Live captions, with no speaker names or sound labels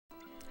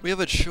We have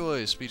a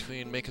choice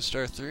between make a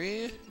star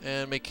 3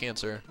 and make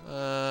cancer.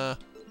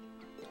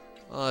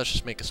 Let's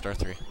just make a star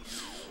 3.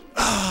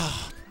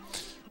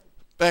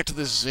 Back to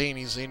this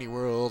zany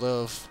world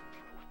of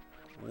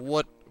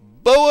what?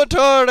 Boa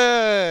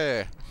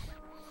tarde!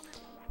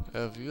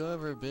 Have you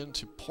ever been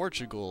to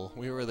Portugal?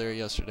 We were there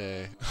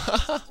yesterday.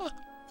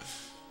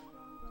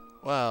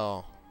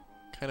 Wow.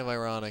 Kind of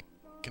ironic,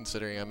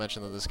 considering I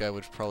mentioned that this guy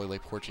would probably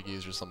like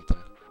Portuguese or something.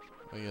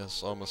 Oh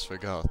yes, almost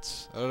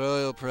forgot. A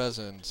royal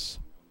present.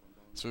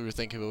 So we were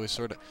thinking, but we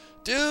sort of...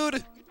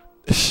 Dude!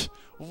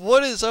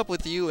 What is up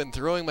with you and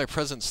throwing my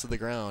presents to the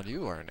ground?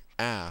 You are an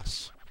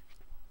ass.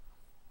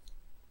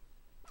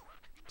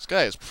 This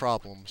guy has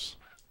problems.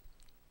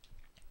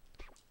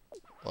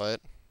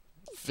 What?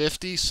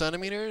 50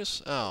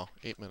 centimeters? Oh,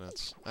 8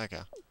 minutes.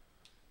 Okay.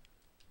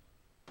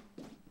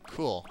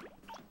 Cool.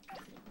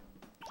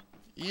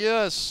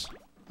 Yes!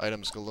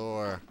 Items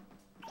galore.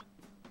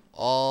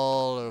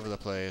 All over the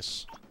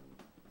place.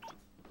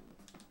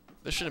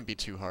 This shouldn't be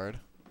too hard.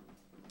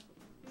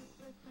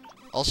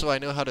 Also, I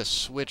know how to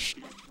switch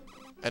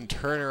and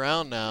turn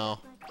around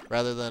now,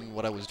 rather than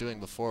what I was doing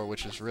before,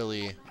 which is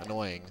really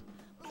annoying.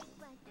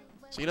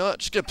 So you know what?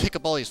 Just gonna pick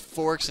up all these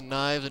forks and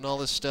knives and all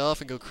this stuff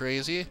and go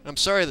crazy. I'm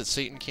sorry that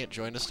Satan can't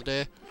join us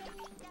today.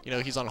 You know,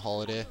 he's on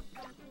holiday.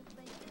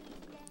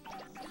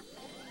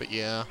 But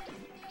yeah.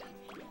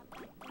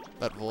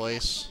 That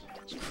voice.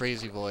 It's a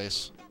crazy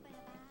voice.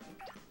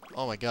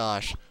 Oh my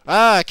gosh.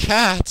 Ah,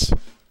 cat!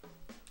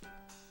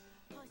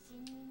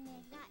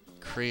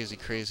 Crazy,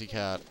 crazy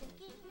cat.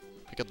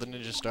 Pick up the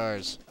ninja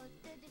stars.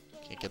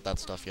 Can't get that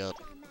stuff yet,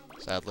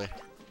 sadly.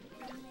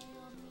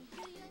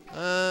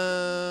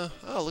 Oh,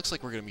 looks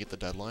like we're gonna meet the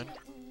deadline.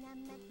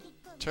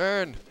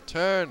 Turn!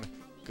 Turn!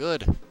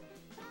 Good.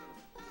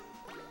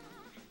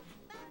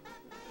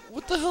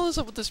 What the hell is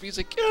up with this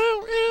music?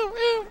 Ow, ow,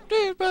 ow,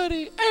 dead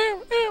buddy!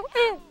 Ow, ow,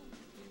 ow!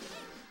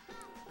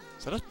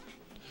 Is that a...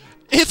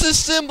 It's a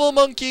cymbal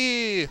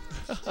monkey!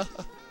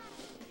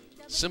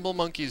 Cymbal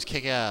monkeys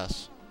kick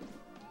ass.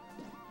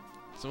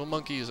 Cymbal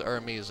monkeys are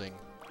amazing.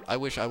 I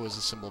wish I was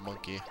a cymbal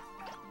monkey.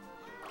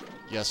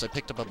 Yes, I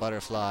picked up a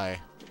butterfly.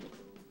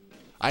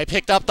 I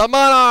picked up the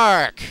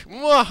monarch!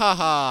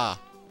 Mwahaha!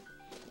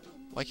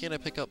 Why can't I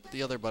pick up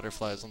the other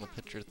butterflies on the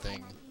picture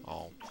thing?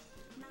 Oh.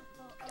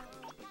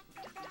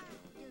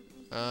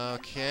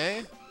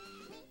 Okay.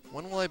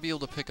 When will I be able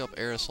to pick up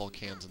aerosol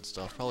cans and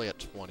stuff? Probably at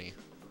 20.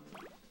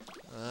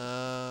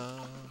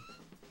 Come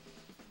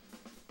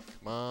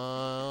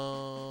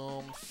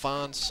on.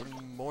 Find some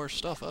more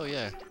stuff. Oh,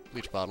 yeah.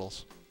 Bleach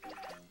bottles.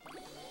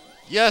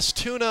 Yes,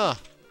 tuna!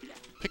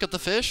 Pick up the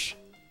fish?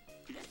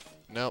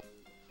 Nope.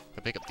 Can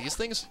I pick up these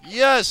things?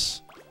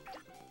 Yes!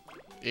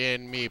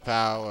 In me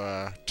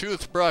power.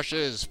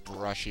 Toothbrushes.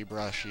 Brushy,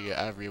 brushy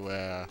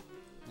everywhere.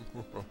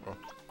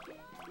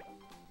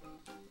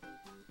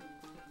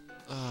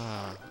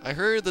 I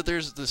heard that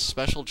there's this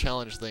special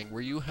challenge thing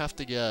where you have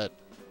to get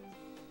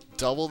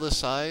double the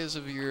size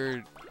of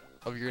your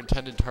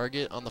intended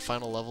target on the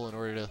final level in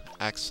order to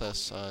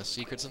access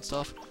secrets and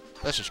stuff.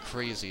 That's just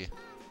crazy.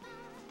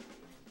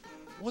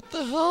 What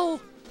the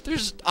hell?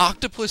 There's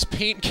octopus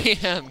paint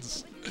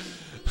cans!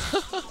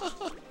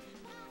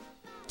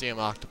 Damn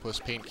octopus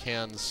paint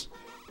cans.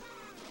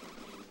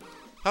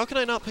 How can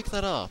I not pick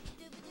that up?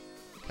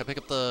 Can I pick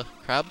up the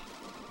crab?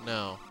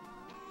 No.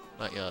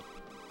 Not yet.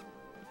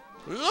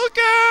 Look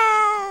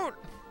out!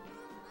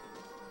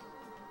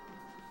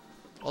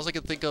 All I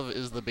can think of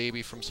is the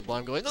baby from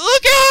Sublime going,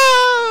 look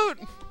out!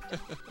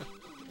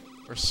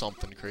 Or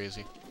something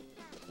crazy.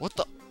 What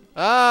the?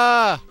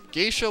 Ah!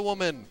 Geisha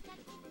woman!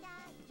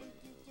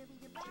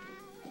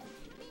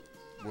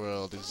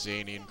 World is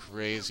zany and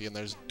crazy, and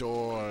there's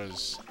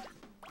doors.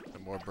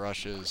 And more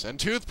brushes. And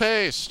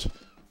toothpaste!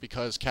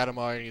 Because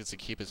Katamari needs to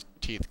keep his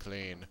teeth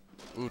clean.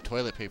 Ooh,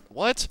 toilet paper.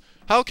 What?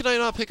 How can I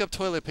not pick up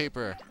toilet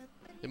paper?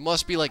 It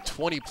must be like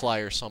 20-ply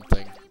or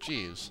something.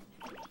 Jeez.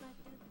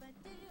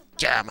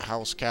 Damn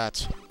house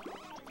cat.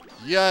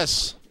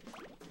 Yes!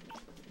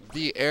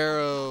 The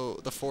arrow,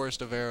 the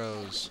forest of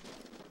arrows.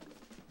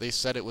 They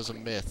said it was a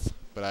myth,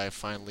 but I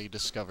finally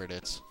discovered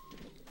it.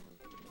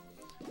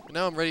 And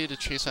now I'm ready to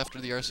chase after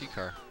the RC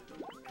car.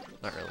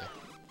 Not really.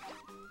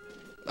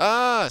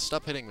 Ah!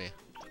 Stop hitting me.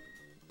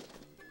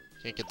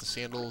 Can't get the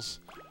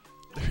sandals.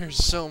 There's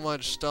so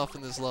much stuff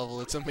in this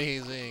level, it's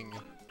amazing.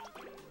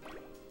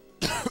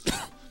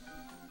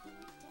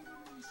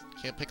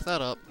 Can't pick that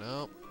up,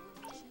 nope.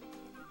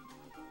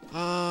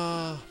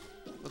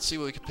 Let's see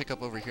what we can pick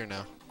up over here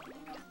now.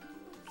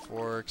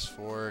 Forks,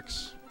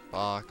 forks,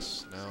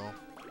 box, no.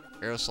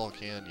 Aerosol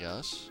can,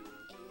 yes.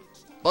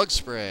 Bug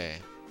spray.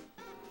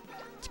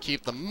 To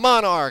keep the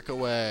monarch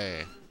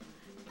away.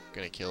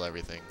 Gonna kill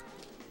everything.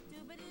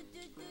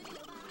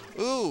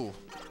 Ooh,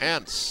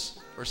 ants.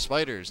 Or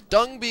spiders.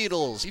 Dung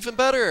beetles, even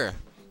better.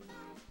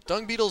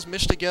 Dung beetles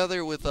mixed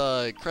together with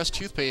Crest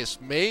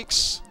toothpaste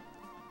makes...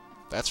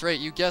 That's right,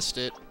 you guessed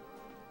it.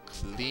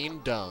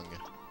 Clean dung.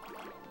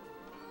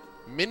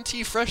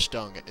 Minty fresh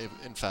dung,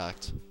 in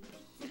fact.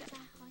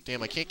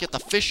 Damn, I can't get the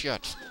fish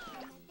yet.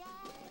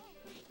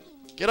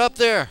 Get up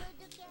there!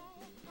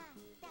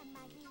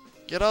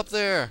 Get up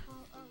there!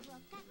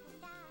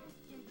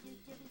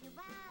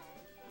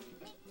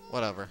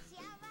 Whatever.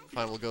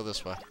 Fine, we'll go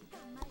this way.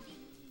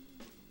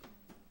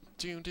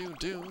 Do.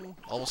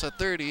 Almost at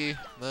 30.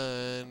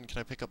 Then, can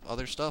I pick up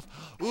other stuff?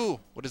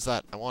 Ooh, what is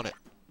that? I want it.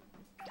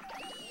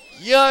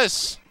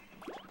 Yes!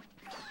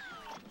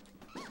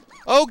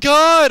 Oh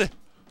god!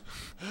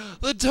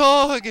 The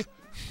dog!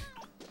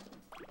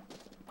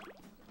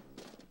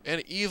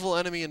 An evil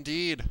enemy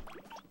indeed.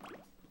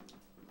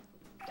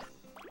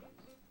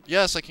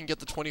 Yes, I can get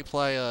the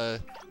 20-ply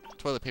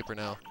toilet paper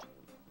now.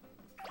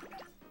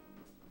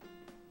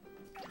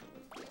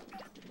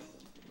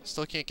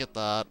 Still can't get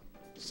that.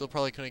 Still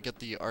probably couldn't get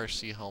the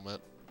RC helmet.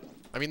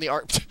 I mean the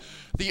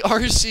the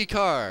RC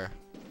car.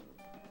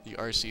 The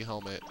RC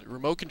helmet.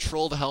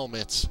 Remote-controlled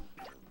helmet.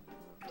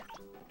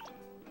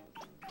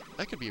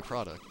 That could be a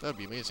product. That would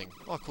be amazing.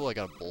 Oh, cool, I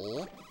got a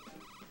bowl.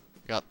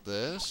 Got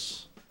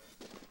this.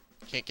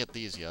 Can't get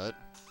these yet,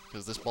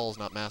 because this ball is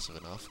not massive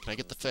enough. Can I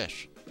get the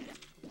fish?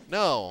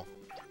 No!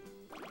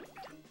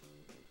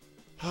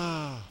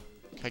 Can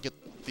I get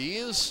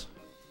these?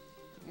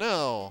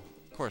 No!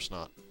 Of course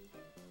not.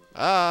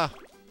 Ah!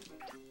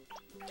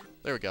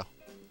 There we go.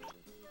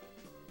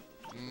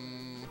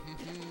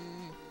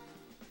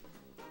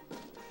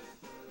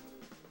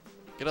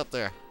 Get up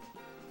there.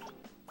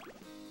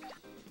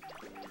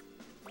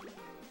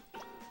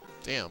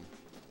 Damn.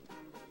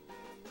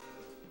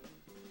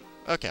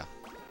 Okay.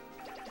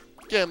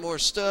 Get more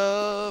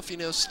stuff, you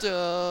know,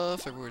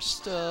 stuff. Everywhere's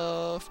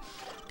stuff.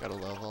 Gotta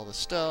love all the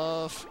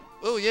stuff.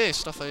 Oh, yay,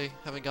 stuff I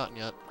haven't gotten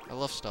yet. I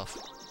love stuff.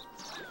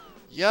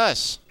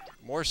 Yes!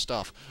 More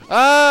stuff.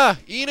 Ah!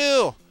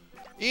 Inu!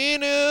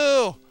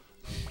 Inu!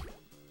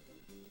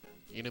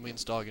 Inu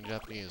means dog in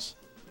Japanese,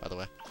 by the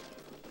way.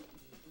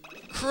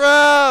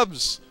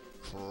 Crabs!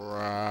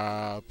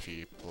 Crab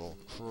people.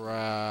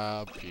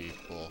 Crab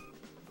people.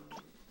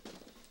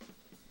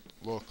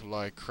 Look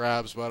like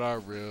crabs, but are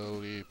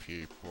really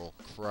people.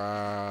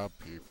 Crab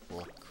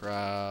people.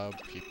 Crab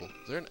people.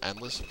 Is there an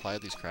endless supply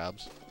of these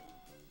crabs?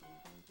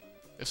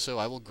 If so,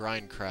 I will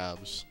grind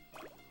crabs.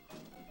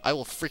 I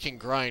will freaking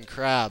grind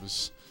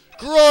crabs.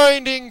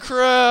 Grinding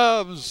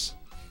crabs!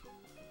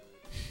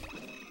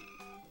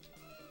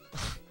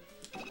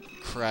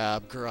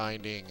 Crab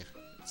grinding.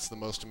 It's the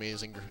most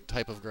amazing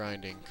type of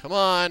grinding. Come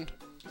on!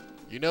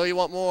 You know you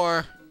want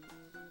more.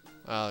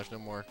 Oh, there's no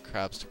more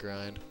crabs to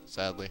grind,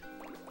 sadly.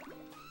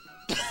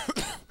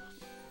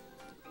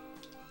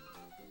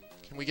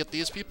 Can we get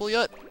these people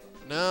yet?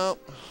 No,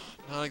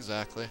 not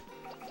exactly.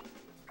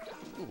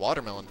 Ooh,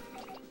 watermelon.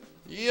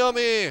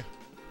 Yummy! I'm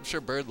sure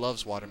Bird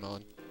loves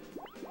watermelon.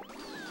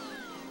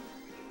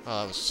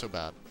 Oh, that was so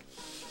bad.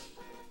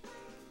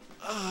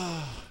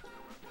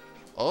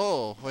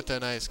 Oh, what a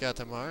nice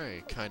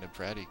Katamari. Kind of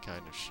bratty,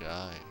 kind of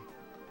shy.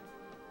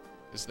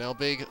 Is now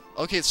big.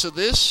 Okay, so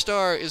this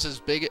star is as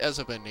big as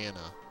a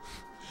banana.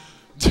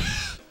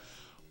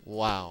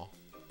 Wow.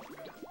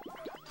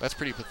 That's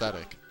pretty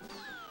pathetic.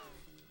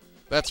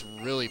 That's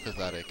really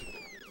pathetic.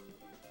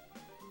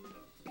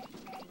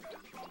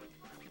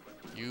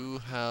 You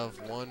have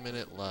 1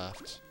 minute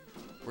left.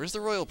 Where's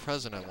the royal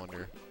present, I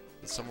wonder?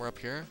 Is it somewhere up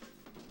here?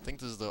 I think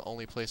this is the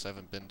only place I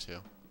haven't been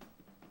to.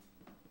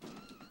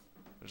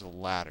 There's a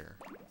ladder.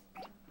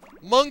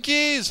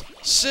 Monkeys!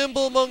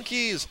 Symbol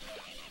monkeys!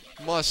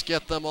 Must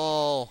get them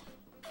all.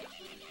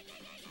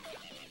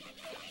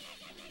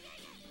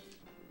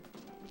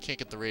 Can't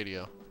get the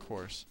radio, of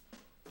course.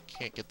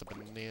 Can't get the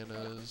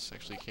bananas.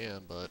 Actually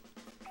can, but...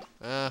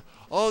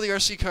 oh, the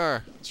RC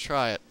car! Let's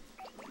try it.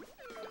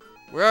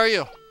 Where are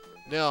you?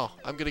 No,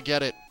 I'm gonna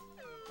get it.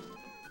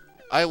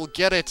 I will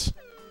get it!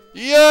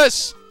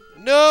 Yes!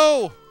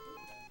 No!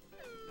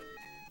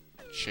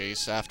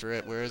 Chase after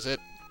it. Where is it?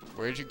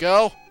 Where'd you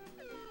go?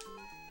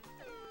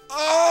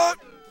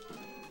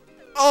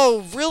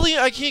 Oh, really?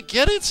 I can't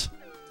get it?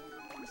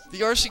 The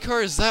RC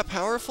car is that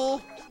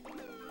powerful?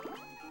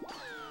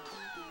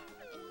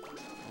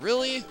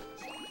 Really?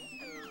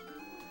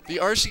 The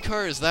RC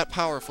car is that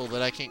powerful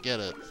that I can't get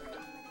it.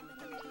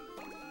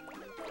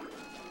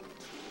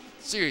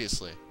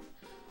 Seriously.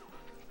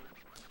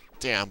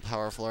 Damn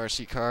powerful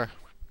RC car.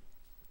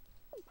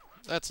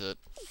 That's it.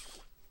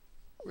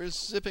 We're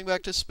zipping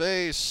back to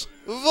space.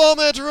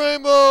 Vomit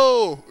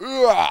rainbow!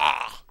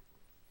 Uah!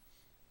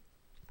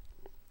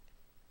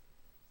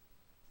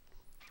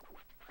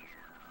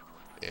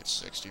 It's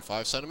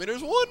 65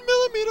 centimeters, 1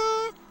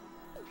 millimeter!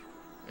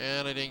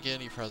 And I didn't get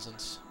any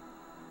presents.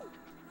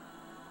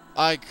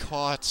 I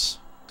caught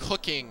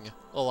cooking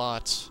a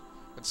lot.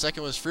 And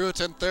second was fruit,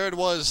 and third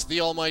was the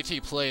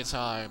almighty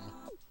playtime.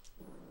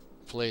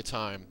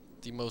 Playtime.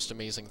 The most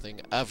amazing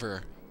thing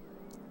ever.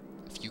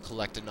 If you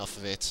collect enough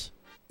of it,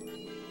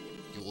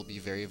 you will be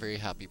a very, very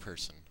happy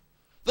person.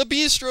 The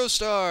Bistro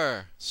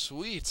Star!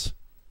 Sweet.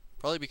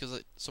 Probably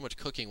because so much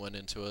cooking went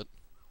into it.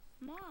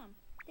 Mom,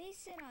 they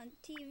said on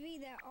TV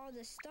that all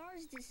the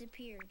stars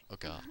disappeared. Oh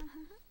god.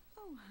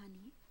 Oh,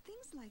 honey,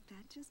 things like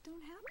that just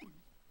don't happen.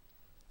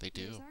 They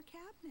do. Here's our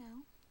cab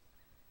now.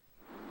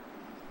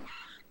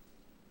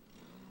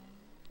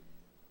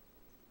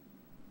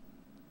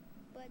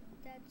 but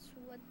that's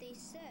what they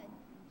said,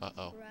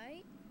 Uh-oh.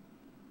 right?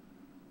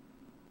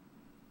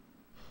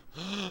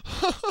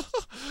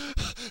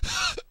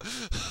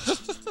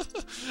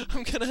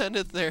 I'm gonna end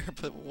it there,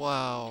 but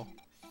wow.